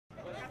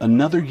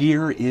Another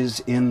year is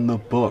in the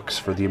books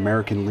for the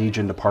American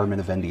Legion Department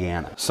of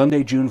Indiana.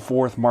 Sunday, June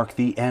 4th marked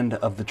the end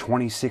of the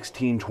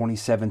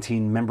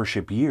 2016-2017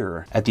 membership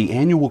year at the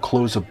annual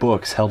close of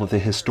books held at the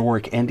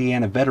historic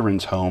Indiana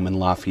Veterans Home in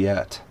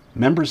Lafayette.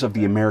 Members of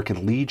the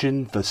American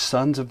Legion, the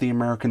Sons of the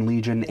American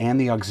Legion, and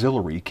the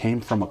Auxiliary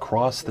came from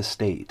across the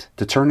state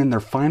to turn in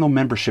their final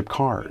membership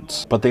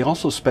cards, but they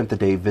also spent the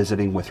day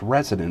visiting with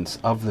residents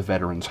of the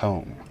Veterans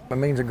Home. It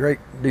means a great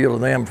deal to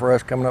them for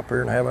us coming up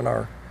here and having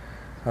our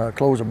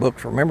close of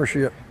books for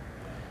membership.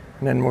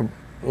 And then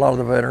a lot of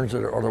the veterans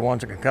that are the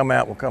ones that can come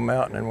out will come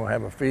out, and then we'll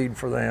have a feed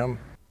for them.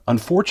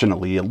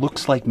 Unfortunately, it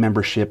looks like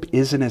membership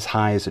isn't as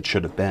high as it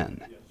should have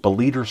been, but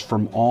leaders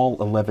from all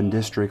 11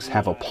 districts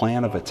have a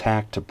plan of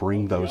attack to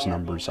bring those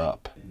numbers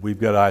up. We've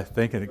got, I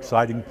think, an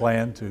exciting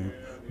plan to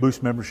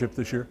boost membership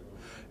this year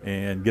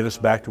and get us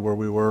back to where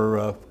we were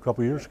a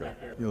couple years ago.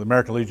 You know, the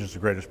American Legion is the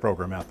greatest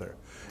program out there,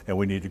 and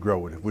we need to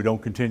grow it. If we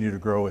don't continue to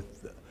grow it,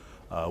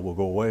 we'll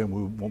go away and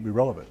we won't be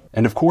relevant.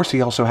 And of course,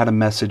 he also had a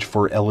message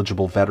for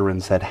eligible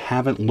veterans that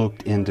haven't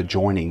looked into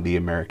joining the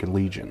American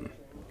Legion.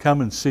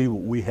 Come and see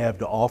what we have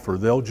to offer.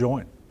 They'll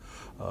join.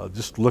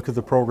 Just look at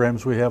the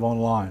programs we have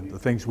online, the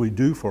things we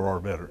do for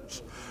our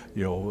veterans.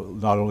 You know,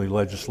 not only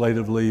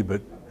legislatively,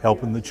 but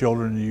helping the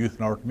children and the youth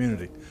in our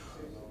community.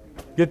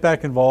 Get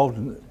back involved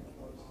and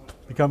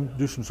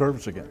do some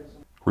service again.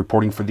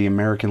 Reporting for the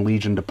American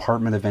Legion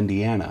Department of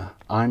Indiana,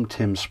 I'm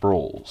Tim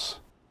Sproles.